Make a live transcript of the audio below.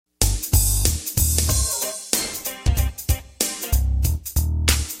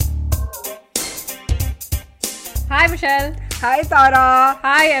Hi Michelle. Hi Tara.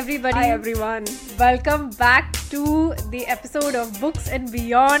 Hi everybody. Hi everyone. Welcome back to the episode of Books and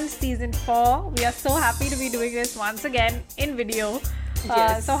Beyond Season 4. We are so happy to be doing this once again in video.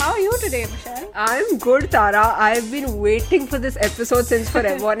 Yes. So how are you today, Michelle? I'm good, Tara. I've been waiting for this episode since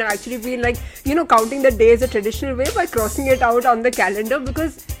forever and I've actually been counting the days a traditional way by crossing it out on the calendar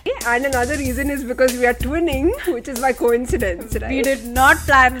and another reason is because we are twinning, which is by coincidence, right? We did not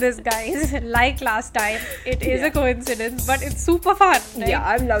plan this, guys. Like last time, it is a coincidence, but it's super fun, right? Yeah,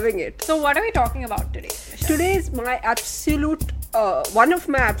 I'm loving it. So what are we talking about today, Michelle? Today is my one of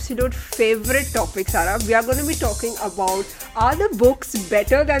my absolute favorite topics, Sarah. We are going to be talking about, are the books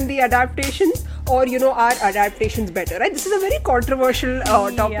better than the adaptations, or are adaptations better, right? This is a very controversial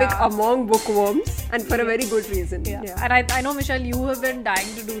topic among bookworms, and for a very good reason. Yeah. And I know, Michelle, you have been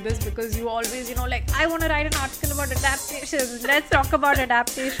dying to do this because you always, I want to write an article about adaptations. Let's talk about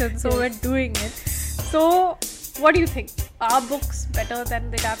adaptations. So we're doing it. So what do you think? Are books better than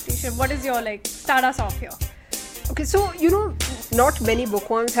the adaptation? What is your, start us off here? Okay, so, not many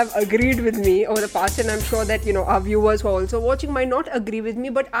bookworms have agreed with me over the past, and I'm sure that, our viewers who are also watching might not agree with me,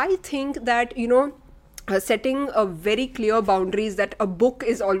 but I think that, setting a very clear boundaries that a book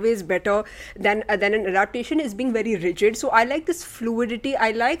is always better than an adaptation is being very rigid. So I like this fluidity.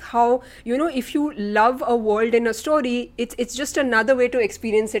 I like how, if you love a world in a story, it's just another way to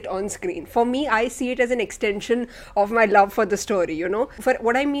experience it on screen. For me, I see it as an extension of my love for the story, For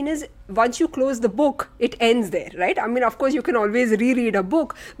what I mean is, once you close the book, it ends there, right? I mean, of course, you can always reread a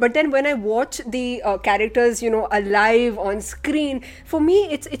book, but then when I watch the characters, alive on screen, for me,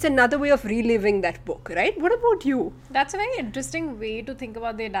 it's another way of reliving that book, right? What about you? That's a very interesting way to think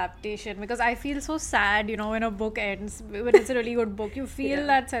about the adaptation, because I feel so sad, when a book ends, when it's a really good book, you feel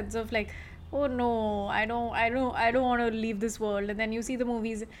that sense of oh no, I don't want to leave this world. And then you see the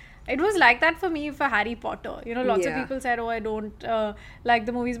movies. It was like that for me for Harry Potter. Lots of people said, I don't like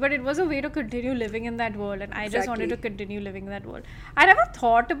the movies, but it was a way to continue living in that world, and I just wanted to continue living in that world. I never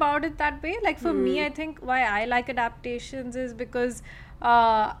thought about it that way. For me, I think why I like adaptations is because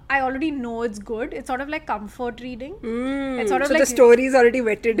I already know it's good. It's sort of like comfort reading. It's sort of so the story is already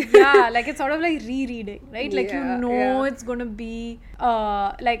vetted. Yeah, it's sort of like rereading, right? It's going to be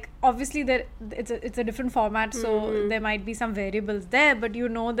obviously it's a different format, so there might be some variables there, but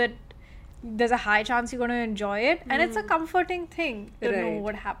that there's a high chance you're going to enjoy it, and it's a comforting thing to know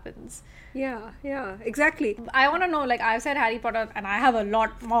what happens. Yeah, exactly. I want to know, I've said Harry Potter, and I have a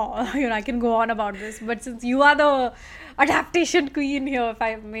lot more. I can go on about this, but since you are the adaptation queen here, if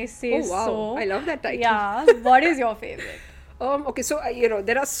I may say so. I love that title. Yeah, what is your favorite? Okay, so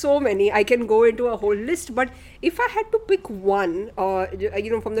there are so many. I can go into a whole list, but if I had to pick one,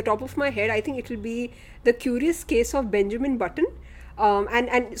 from the top of my head, I think it will be The Curious Case of Benjamin Button.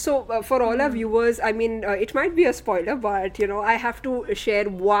 So for all our viewers, I mean, it might be a spoiler, but I have to share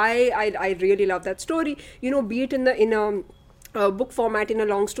why I really love that story. Be it in a book format, in a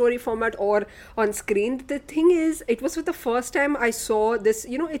long story format, or on screen. The thing is, it was for the first time I saw this.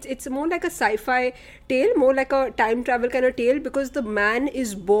 It's more like a sci-fi tale, more like a time travel kind of tale, because the man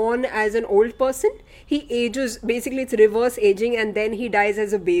is born as an old person. He ages, basically it's reverse aging, and then he dies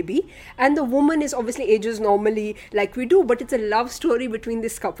as a baby. And the woman is obviously ages normally like we do, but it's a love story between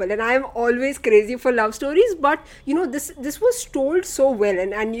this couple. And I am always crazy for love stories, but this was told so well,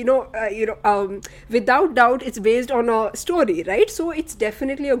 and without doubt, it's based on a story, right? So it's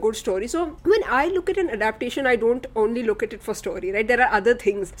definitely a good story. So when I look at an adaptation, I don't only look at it for story, right? There are other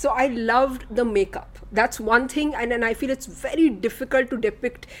things. So I loved the makeup. That's one thing, and I feel it's very difficult to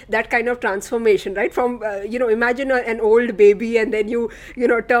depict that kind of transformation, right? From imagine an old baby and then you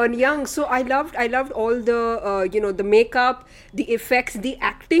turn young. So I loved all the the makeup, the effects, the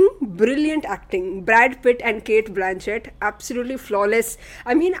acting, brilliant acting. Brad Pitt and Kate Blanchett, absolutely flawless.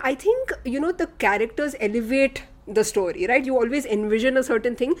 I mean, I think the characters elevate the story, right? You always envision a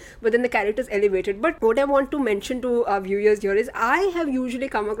certain thing, but then the characters elevated. But what I want to mention to our viewers here is, I have usually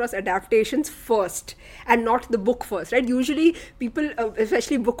come across adaptations first and not the book first, right? Usually people,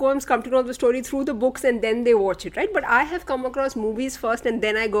 especially bookworms, come to know the story through the books and then they watch it, right? But I have come across movies first and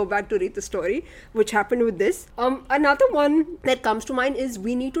then I go back to read the story, which happened with this. Another one that comes to mind is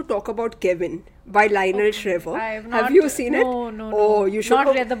We Need to Talk About Kevin by Lionel Shriver. Have you seen it? No. Oh, you should.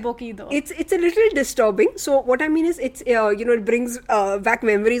 Not read the book either. It's a little disturbing. So what I mean is, it's it brings back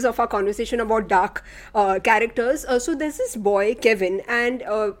memories of our conversation about dark characters. So there's this boy Kevin, and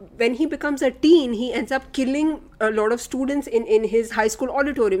when he becomes a teen, he ends up killing a lot of students in his high school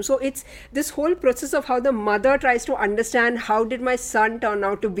auditorium. So it's this whole process of how the mother tries to understand, how did my son turn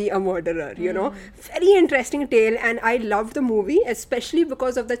out to be a murderer, you know. Very interesting tale, and I loved the movie, especially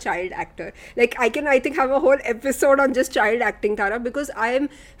because of the child actor. Like, I think have a whole episode on just child acting, Tara, because I am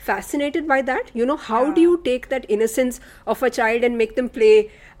fascinated by that. You know, how do you take that innocence of a child and make them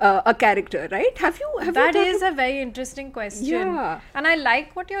play a character, right? Have That you is a very interesting question. Yeah. And I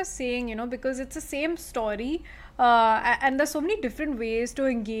like what you're saying, you know, because it's the same story. And there's so many different ways to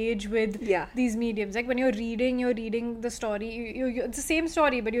engage with these mediums. Like when you're reading the story, it's the same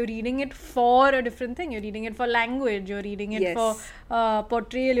story, but you're reading it for a different thing. You're reading it for language, you're reading it for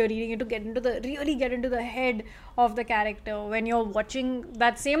portrayal, you're reading it to get into the head of the character. When you're watching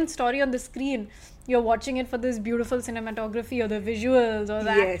that same story on the screen, you're watching it for this beautiful cinematography or the visuals or the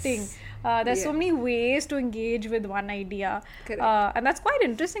acting. There's so many ways to engage with one idea. And that's quite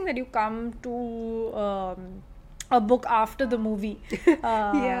interesting that you come to a book after the movie.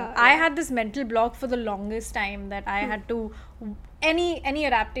 I had this mental block for the longest time that I had to any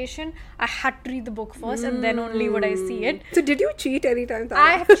adaptation, I had to read the book first and then only would I see it. So did you cheat anytime, Tara?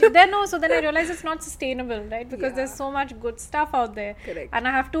 I have cheated. So then I realized it's not sustainable, right? Because there's so much good stuff out there. Correct. And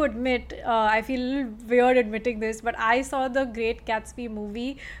I have to admit, I feel a little weird admitting this, but I saw the Great Gatsby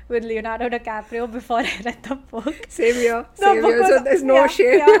movie with Leonardo DiCaprio before I read the book. Same here. So there's no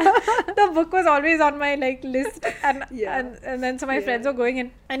shame. The book was always on my list, and then so my friends were going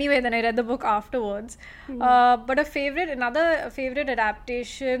in. Anyway, then I read the book afterwards. But another favorite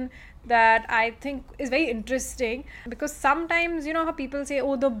adaptation that I think is very interesting, because sometimes, you know how people say,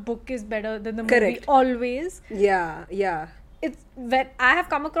 oh, the book is better than the movie. Always. It's when I have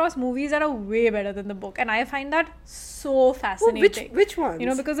come across movies that are way better than the book, and I find that so fascinating. Which ones? You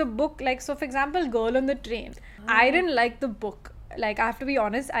know, because a book, so for example, Girl on the Train, I didn't like the book. I have to be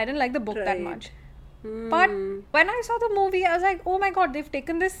honest, I didn't like the book that much. But when I saw the movie, I was like, oh my god, they've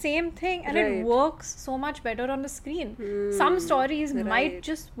taken the same thing and it works so much better on the screen. Some stories might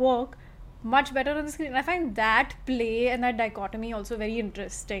just work much better on the screen. I find that play and that dichotomy also very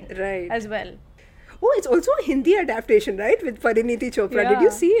interesting as well. Oh, it's also a Hindi adaptation, right? With Pariniti Chopra. Did you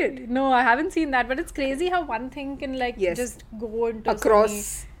see it? No, I haven't seen that. But it's crazy how one thing can just go into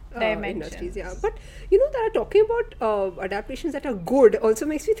across industries. But you know, that talking about adaptations that are good also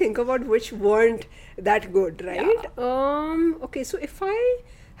makes me think about which weren't that good, right? Okay, so if I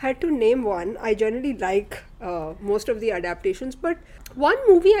had to name one, I generally like most of the adaptations, but one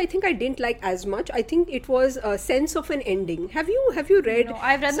movie I think I didn't like as much. I think it was Sense of an Ending. Have you read? No,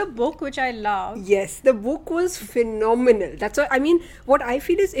 I've read the book, which I love. Yes, the book was phenomenal. That's why, I mean, what I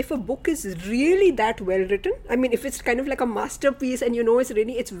feel is, if a book is really that well written, I mean, if it's kind of like a masterpiece and you know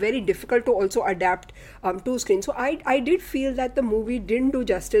it's very difficult to also adapt to screen. So I did feel that the movie didn't do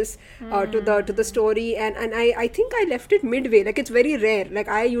justice to the story, and I think I left it midway. Like, it's very rare. Like,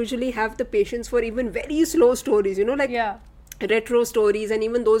 I usually have the patience for even very slow stories, you know, retro stories, and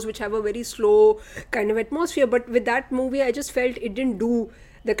even those which have a very slow kind of atmosphere. But with that movie, I just felt it didn't do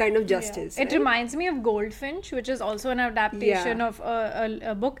the kind of justice. It reminds me of Goldfinch, which is also an adaptation of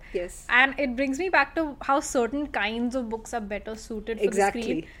a book. Yes. And it brings me back to how certain kinds of books are better suited for the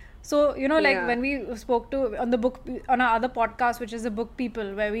screen. So, you know, when we spoke on our other podcast, which is the Book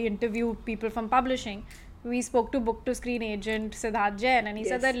People, where we interview people from publishing, we spoke to book-to-screen agent Siddharth Jain, and he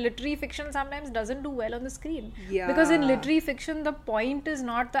said that literary fiction sometimes doesn't do well on the screen. Because in literary fiction, the point is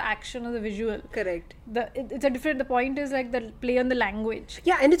not the action or the visual. Correct. The point is the play on the language.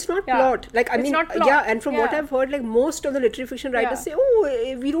 Yeah, and it's not plot. Like, I mean, not plot. Yeah, and from what I've heard, like, most of the literary fiction writers say,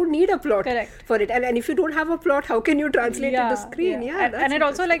 oh, we don't need a plot for it. And if you don't have a plot, how can you translate it to the screen? And it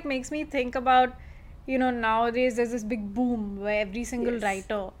also makes me think about, you know, nowadays there's this big boom where every single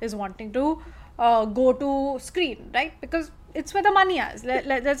writer is wanting to go to screen, right? Because it's where the money is.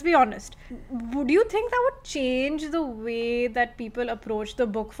 Let's be honest. Would you think that would change the way that people approach the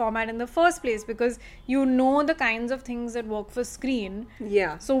book format in the first place? Because you know the kinds of things that work for screen.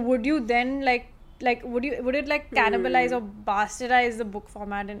 Yeah. So would you then would it cannibalize or bastardize the book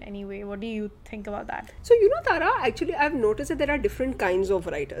format in any way? What do you think about that? So, you know, Tara, actually I've noticed that there are different kinds of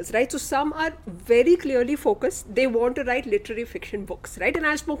writers, right? So some are very clearly focused. They want to write literary fiction books, right? And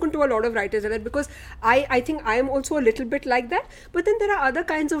I've spoken to a lot of writers like that, because I think I am also a little bit like that. But then there are other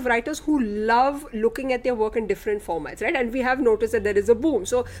kinds of writers who love looking at their work in different formats, right? And we have noticed that there is a boom.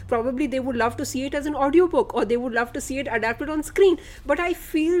 So probably they would love to see it as an audiobook, or they would love to see it adapted on screen. But I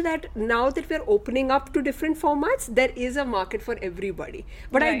feel that now that we're opening up to different formats, there is a market for everybody.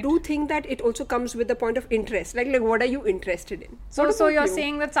 But I do think that it also comes with the point of interest. Like what are you interested in? So you're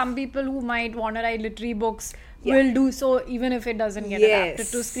saying that some people who might want to write literary books will do so even if it doesn't get adapted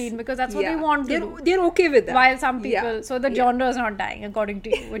to screen, because that's what they want to do. They're okay with that. While some people, so the genre is not dying according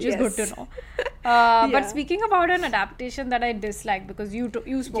to you, which is good to know. But speaking about an adaptation that I dislike, because you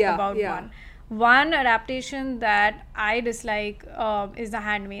spoke about one adaptation that I dislike is The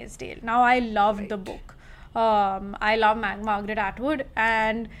Handmaid's Tale. Now, I loved the book. I love Margaret Atwood,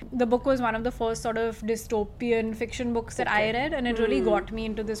 and the book was one of the first sort of dystopian fiction books that I read, and it really got me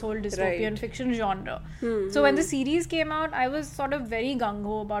into this whole dystopian fiction genre. So when the series came out, I was sort of very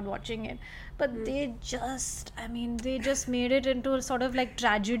gung-ho about watching it, but they just made it into a sort of like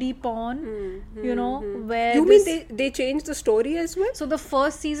tragedy porn, you know, where you mean they changed the story as well? So the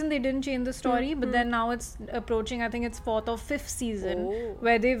first season they didn't change the story, but then now it's approaching, I think it's 4th or 5th season,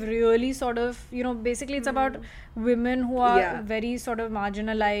 where they've really sort of, you know, basically it's about women who are very sort of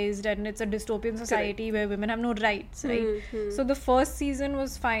marginalized, and it's a dystopian society where women have no rights, right? So the first season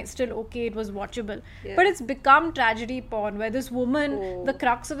was fine, still okay, it was watchable, but it's become tragedy porn, where this woman, the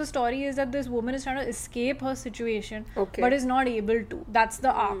crux of the story is that this woman is trying to escape her situation, but is not able to. That's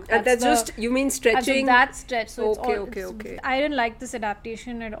the arc. And that's just, you mean stretching? That stretch. So okay. I didn't like this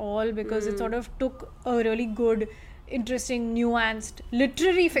adaptation at all, because it sort of took a really good, interesting, nuanced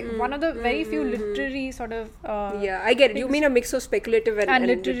literary one of the very few literary sort of I get it. You mean a mix of speculative and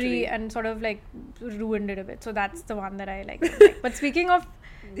literary, and sort of like ruined it a bit. So that's the one that I like. But speaking of,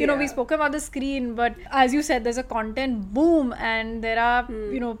 you know, we spoke about the screen, but as you said, there's a content boom, and there are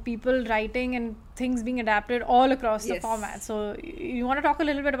you know, people writing and things being adapted all across the format. So you want to talk a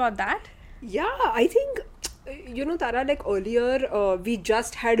little bit about that? Yeah, I think, you know, Tara, like earlier we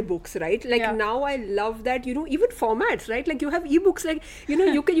just had books, right? Like now I love that, you know, even formats, right? Like you have ebooks, like, you know,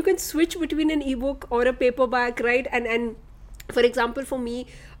 you can switch between an ebook or a paperback, right? And for example, for me,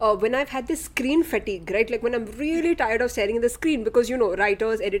 when I've had this screen fatigue, right? Like when I'm really tired of staring at the screen, because, you know,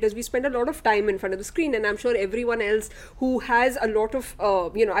 writers, editors, we spend a lot of time in front of the screen, and I'm sure everyone else who has a lot of,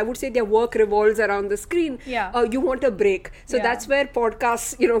 you know, I would say their work revolves around the screen. You want a break. So that's where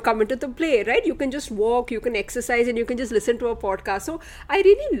podcasts, you know, come into the play, right? You can just walk, you can exercise, and you can just listen to a podcast. So I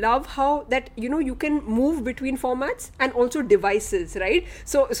really love how that, you know, you can move between formats and also devices, right?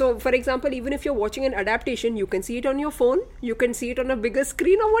 So for example, even if you're watching an adaptation, you can see it on your phone, you can see it on a bigger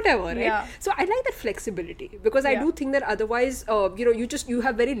screen or whatever, right? So I like that flexibility, because I do think that otherwise, you know, you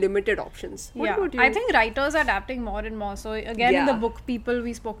have very limited options. What about you? I think writers are adapting more and more. So again, in the book People,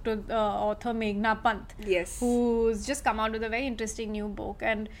 we spoke to author Meghna Pant, who's just come out with a very interesting new book,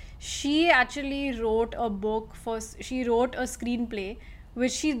 and she actually wrote a screenplay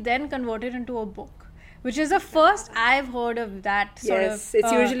which she then converted into a book, which is the first I've heard of that sort of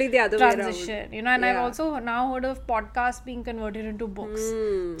it's usually the other transition, way around. you know, and I've also now heard of podcasts being converted into books.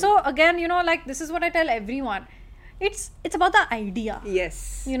 So again, you know, like this is what I tell everyone. It's about the idea.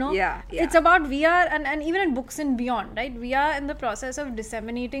 You know, it's about we are, and even in books and beyond, right? We are in the process of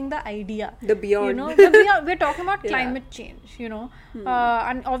disseminating the idea. The beyond. You know, the beyond. We're talking about climate change, you know,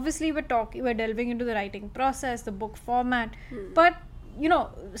 and obviously we're delving into the writing process, the book format, but you know,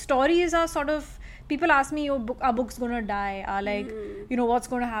 stories are sort of, people ask me, are books going to die? Are like, you know, what's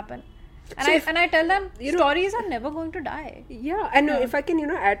going to happen? And I tell them, stories are never going to die. And if I can, you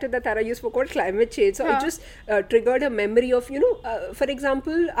know, add to that, Tara, you spoke about climate change. So it just triggered a memory of, you know, for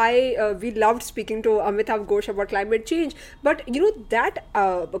example, we loved speaking to Amitav Ghosh about climate change. But, you know, that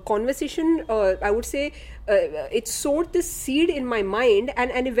conversation, I would say, it sowed this seed in my mind,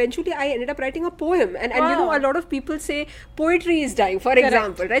 and eventually I ended up writing a poem. And you know, a lot of people say poetry is dying, for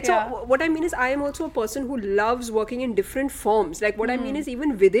example, right? So what I mean is, I am also a person who loves working in different forms. Like what I mean is,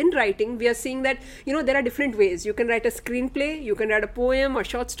 even within writing, we are seeing that, you know, there are different ways. You can write a screenplay, you can write a poem, a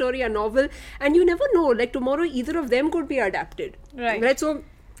short story, a novel, and you never know, like tomorrow either of them could be adapted. Right? So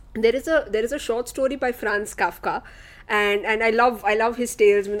there is a short story by Franz Kafka, and I love his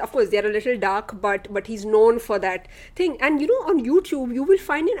tales. I mean, of course they are a little dark, but he's known for that thing. And you know, on YouTube you will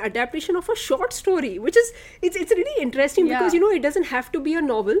find an adaptation of a short story, which is it's really interesting, because you know, it doesn't have to be a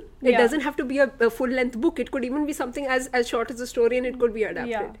novel, it doesn't have to be a full-length book. It could even be something as short as a story, and it could be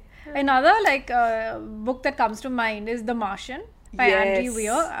adapted. Another like book that comes to mind is The Martian by Andy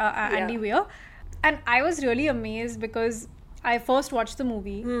Weir, and I was really amazed because I first watched the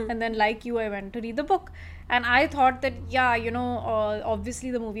movie and then, like you, I went to read the book, and I thought that you know, obviously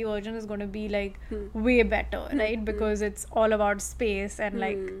the movie version is going to be like way better, right? Because it's all about space, and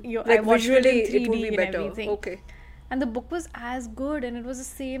like I watched it in 3D and everything. And the book was as good, and it was the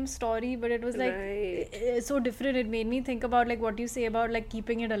same story, but it was like so different. It made me think about like what you say about like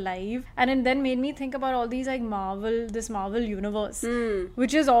keeping it alive, and it then made me think about all these like this Marvel universe,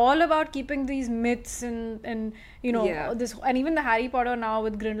 which is all about keeping these myths and you know this, and even the Harry Potter now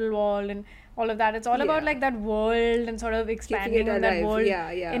with Grindelwald and all of that. It's all about like that world and sort of expanding on that alive. world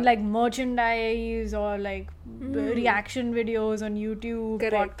Yeah. in like merchandise or like reaction videos on YouTube,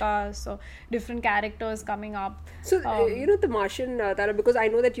 Correct. podcasts, or different characters coming up. So, The Martian, Tara, because I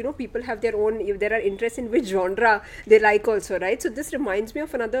know that, people have their own, if there are interests in which genre they like also, right? So, this reminds me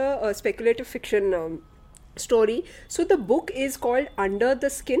of another speculative fiction story. So, the book is called Under the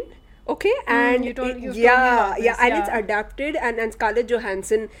Skin. Okay, and you've told me about yeah, this, and it's adapted, and Scarlett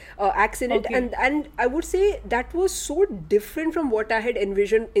Johansson acts in it, Okay. and I would say that was so different from what I had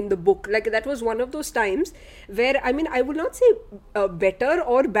envisioned in the book. Like that was one of those times where, I mean, I would not say better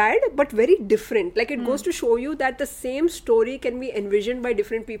or bad, but very different. Like it goes to show you that the same story can be envisioned by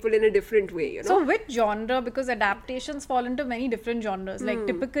different people in a different way. You know. So which genre? Because adaptations fall into many different genres. Like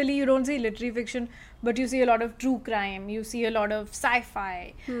typically you don't see literary fiction, but you see a lot of true crime. You see a lot of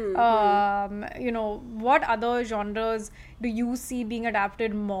sci-fi. What other genres do you see being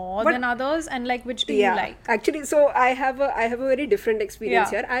adapted more than others, and like which do you like? Actually, so I have a very different experience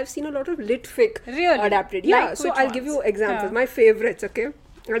here. I've seen a lot of lit fic Really? adapted. Like Yeah, so which I'll give you ones? examples. Yeah. My favorites, okay?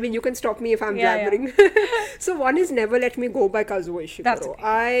 I mean, you can stop me if I'm blabbering. So one is Never Let Me Go by Kazuo Ishiguro. That's okay.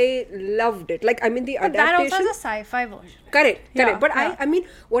 I loved it. Like, I mean, the But that adaptation. also has a sci-fi version. Correct. Yeah, But yeah. I mean,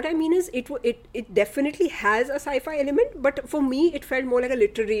 what I mean is, it definitely has a sci-fi element, but for me, it felt more like a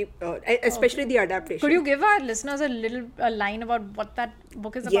literary, especially the adaptation. Could you give our listeners a line about what that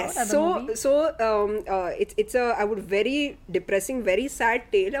book is about? Yes. As a movie? It's a, I would, very depressing, very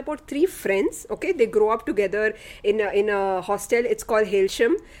sad tale about three friends. Okay, they grow up together in a hostel. It's called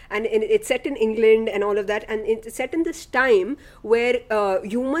Hailsham, and it's set in England and all of that. And it's set in this time where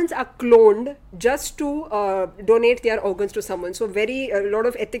humans are cloned just to donate their organs to someone. So a lot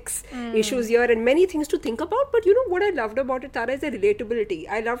of ethics issues here and many things to think about. But you know what I loved about it, Tara, is the relatability.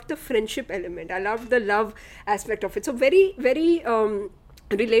 I loved the friendship element. I loved the love aspect of it. So very, very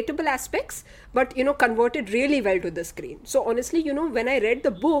relatable aspects, but converted really well to the screen. So honestly, when I read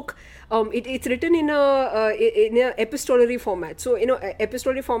the book, it's written in a epistolary format. So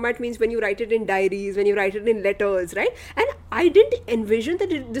epistolary format means when you write it in diaries, when you write it in letters, right? And I didn't envision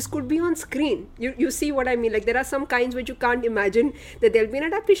that this could be on screen. You see what I mean? Like there are some kinds which you can't imagine that there'll be an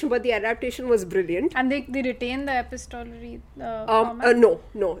adaptation, but the adaptation was brilliant. And they retain the epistolary format?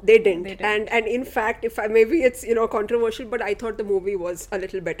 No, they didn't. They And in fact, maybe it's controversial, but I thought the movie was a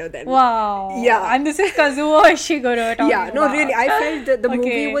little better than. Wow. Yeah. And this is Kazuo Ishiguro talking Yeah, no, about. really, I felt that the movie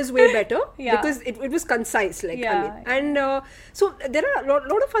Okay. was way better Yeah. because it was concise. Like, Yeah. I mean, and so there are a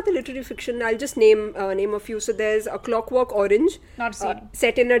lot of other literary fiction. I'll just name a few. So there's A Clockwork Orange, Not seen.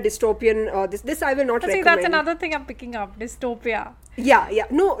 set in a dystopian. This I will not See, recommend. that's another thing I'm picking up. Dystopia. Yeah.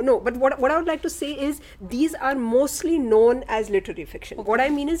 No. But what I would like to say is these are mostly known as literary fiction. What I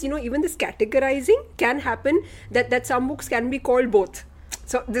mean is, even this categorizing can happen. That some books can be called both.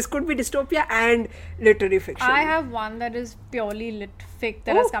 So this could be dystopia and literary fiction. I have one that is purely lit fic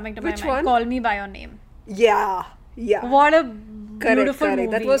that is coming to my which mind. one? Call Me by Your Name. Yeah. What a beautiful movie.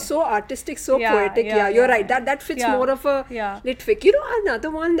 That was so artistic, so Yeah, poetic. yeah, You're yeah. right. That fits Yeah, more of a yeah. lit fic.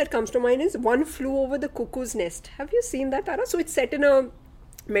 Another one that comes to mind is One Flew Over the Cuckoo's Nest. Have you seen that, Tara? So it's set in a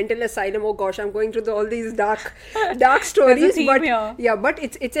mental asylum. Oh gosh, I'm going through all these dark stories. theme But here. yeah, but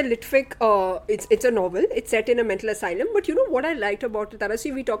it's a lit fic. It's a novel. It's set in a mental asylum. But what I liked about it, Tara?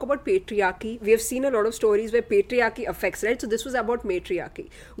 See, we talk about patriarchy. We have seen a lot of stories where patriarchy affects, right? So this was about matriarchy.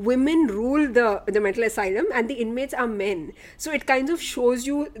 Women rule the mental asylum, and the inmates are men. So it kind of shows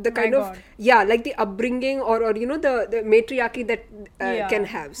you the kind of God. like the upbringing or the matriarchy that can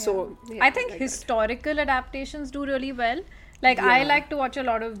have. So yeah, I think like historical adaptations do really well. Like I like to watch a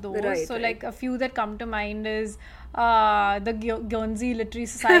lot of those. Right, so right. like a few that come to mind is the Guernsey Literary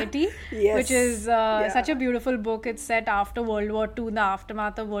Society, Yes. which is Yeah. such a beautiful book. It's set after World War II, in the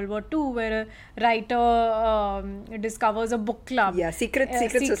aftermath of World War II, where a writer discovers a book club. Yeah, secret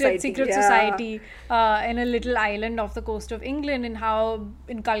society. Secret Yeah. society in a little island off the coast of England, and how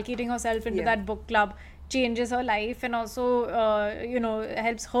inculcating herself into that book club changes her life, and also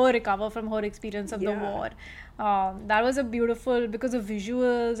helps her recover from her experience of the war. That was a beautiful, because of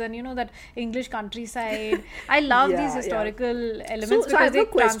visuals and that English countryside. I love these historical elements So I because have they a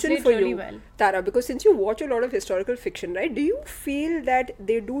question translate for really you, well. Tara, because since you watch a lot of historical fiction, right? Do you feel that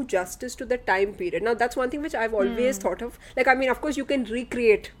they do justice to the time period? Now, that's one thing which I've always thought of. Like, I mean, of course, you can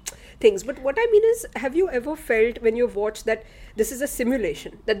recreate things, but what I mean is, have you ever felt when you've watched that this is a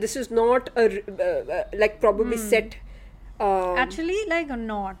simulation, that this is not probably set? Actually, like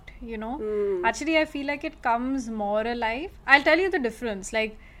not, Actually, I feel like it comes more alive. I'll tell you the difference.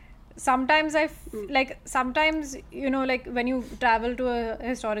 Like, sometimes sometimes, like when you travel to a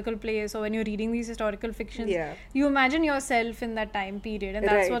historical place or when you're reading these historical fictions, you imagine yourself in that time period, and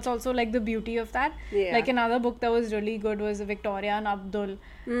that's what's also like the beauty of that. Like another book that was really good was Victoria and Abdul,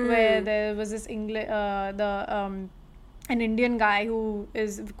 where there was this an Indian guy who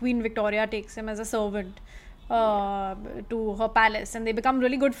is Queen Victoria takes him as a servant to her palace, and they become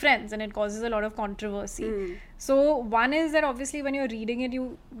really good friends, and it causes a lot of controversy. So one is that obviously when you're reading it,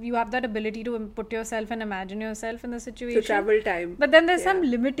 you have that ability to put yourself and imagine yourself in the situation. To travel time. But then there's some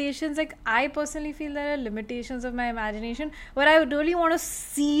limitations. Like I personally feel there are limitations of my imagination where I really want to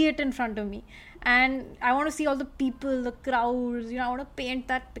see it in front of me. And I want to see all the people, the crowds, I want to paint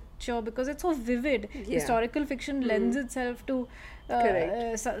that picture because it's so vivid. Historical fiction lends itself to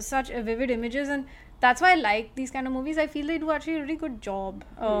such vivid images, and that's why I like these kind of movies. I feel they do actually a really good job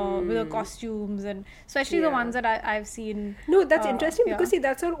with the costumes, and especially the ones that I've seen. No, that's interesting because see,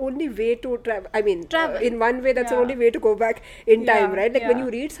 that's our only way to travel. I mean, in one way, that's the only way to go back in time, right? Like when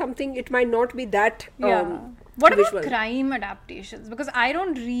you read something, it might not be that What visual. about crime adaptations? Because I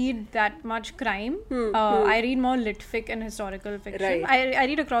don't read that much crime. I read more lit fic and historical fiction. I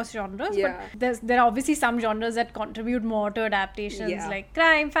read across genres, but there are obviously some genres that contribute more to adaptations, like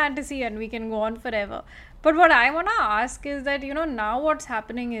crime, fantasy, and we can go on forever. But what I want to ask is that, now what's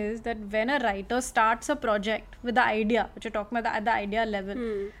happening is that when a writer starts a project with the idea, which you're talking about at the idea level,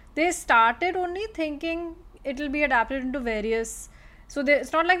 they started only thinking it'll be adapted into various... So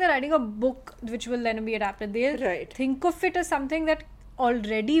it's not like they're writing a book which will then be adapted. They'll think of it as something that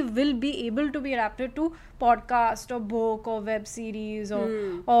already will be able to be adapted to podcast or book or web series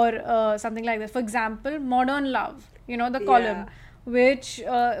or something like that. For example, Modern Love, the column, which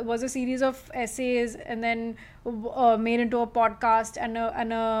was a series of essays and then made into a podcast and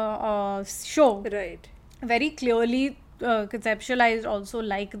a show. Very clearly conceptualized also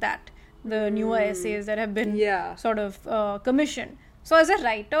like that. The newer essays that have been sort of commissioned. So as a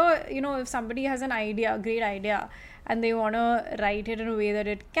writer, if somebody has an idea, a great idea, and they want to write it in a way that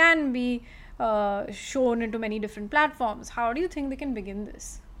it can be shown into many different platforms, how do you think they can begin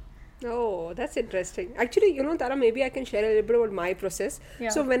this? Oh, that's interesting. Actually, Tara, maybe I can share a little bit about my process.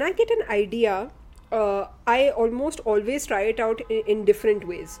 So when I get an idea, I almost always try it out in different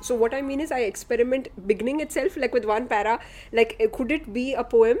ways. So what I mean is I experiment beginning itself, like with one para, like could it be a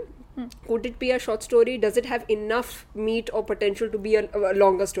poem? Could it be a short story? Does it have enough meat or potential to be a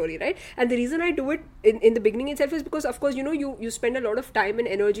longer story, right? And the reason I do it in the beginning itself is because, of course, you spend a lot of time and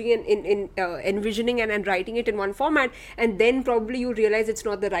energy in envisioning and writing it in one format, and then probably you realize it's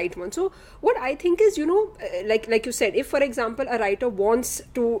not the right one. So what I think is, like you said, if, for example, a writer wants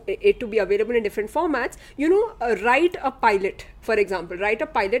it to be available in different formats, write a pilot. For example, write a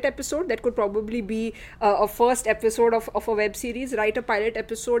pilot episode that could probably be a first episode of a web series, write a pilot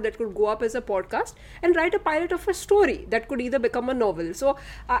episode that could go up as a podcast, and write a pilot of a story that could either become a novel. So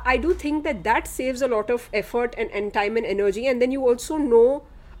I do think that saves a lot of effort and time and energy, and then you also know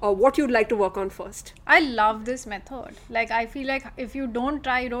what you'd like to work on first. I love this method. Like, I feel like if you don't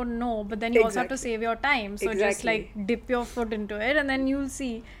try, you don't know, but then you also have to save your time. So just like dip your foot into it and then you'll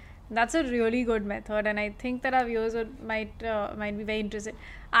see. That's a really good method, and I think that our viewers might be very interested.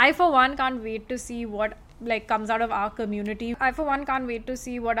 I, for one, can't wait to see what comes out of our community. I, for one, can't wait to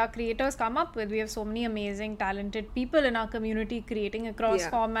see what our creators come up with. We have so many amazing, talented people in our community creating across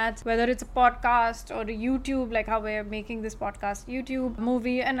formats, whether it's a podcast or a YouTube, like how we're making this podcast, YouTube,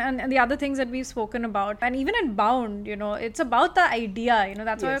 movie, and the other things that we've spoken about. And even in Bound, it's about the idea,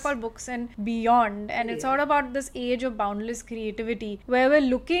 that's why we call books and beyond. And it's all about this age of boundless creativity, where we're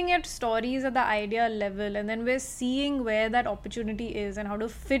looking at stories at the idea level, and then we're seeing where that opportunity is and how to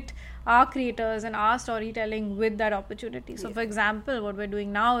fit our creators and our storytelling with that opportunity. So for example, what we're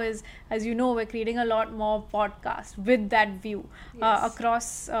doing now is, as you know, we're creating a lot more podcasts with that view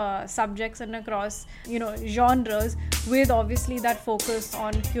across subjects and across genres, with obviously that focus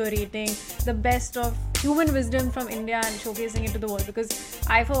on curating the best of human wisdom from India and showcasing it to the world, because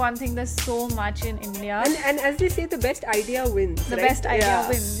I, for one, think there's so much in India, and as they say, the best idea wins. The best idea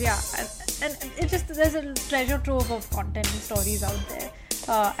wins, and it just, there's a treasure trove of content and stories out there.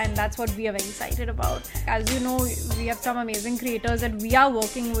 And that's what we are very excited about. As you know, we have some amazing creators that we are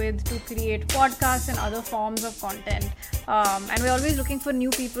working with to create podcasts and other forms of content And we're always looking for new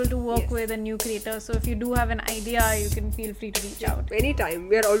people to work Yes. with and new creators. So if you do have an idea, you can feel free to reach out. Anytime.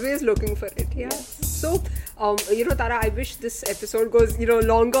 We are always looking for it. Yeah. So, Tara, I wish this episode goes,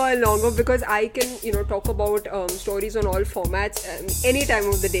 longer and longer, because I can, talk about stories on all formats any time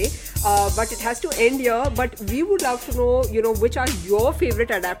of the day. But it has to end here. But we would love to know, which are your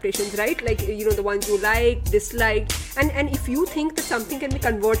favorite adaptations, right? Like, the ones you like, disliked. And if you think that something can be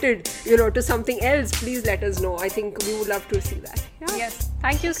converted, to something else, please let us know. I think we would love to see that. Yeah. Yes.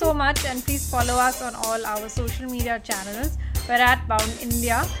 Thank you so much, and please follow us on all our social media channels. We're at Bound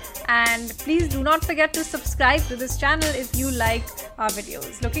India, and please do not forget to subscribe to this channel if you like our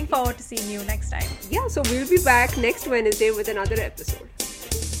videos. Looking forward to seeing you next time. Yeah, so we'll be back next Wednesday with another episode.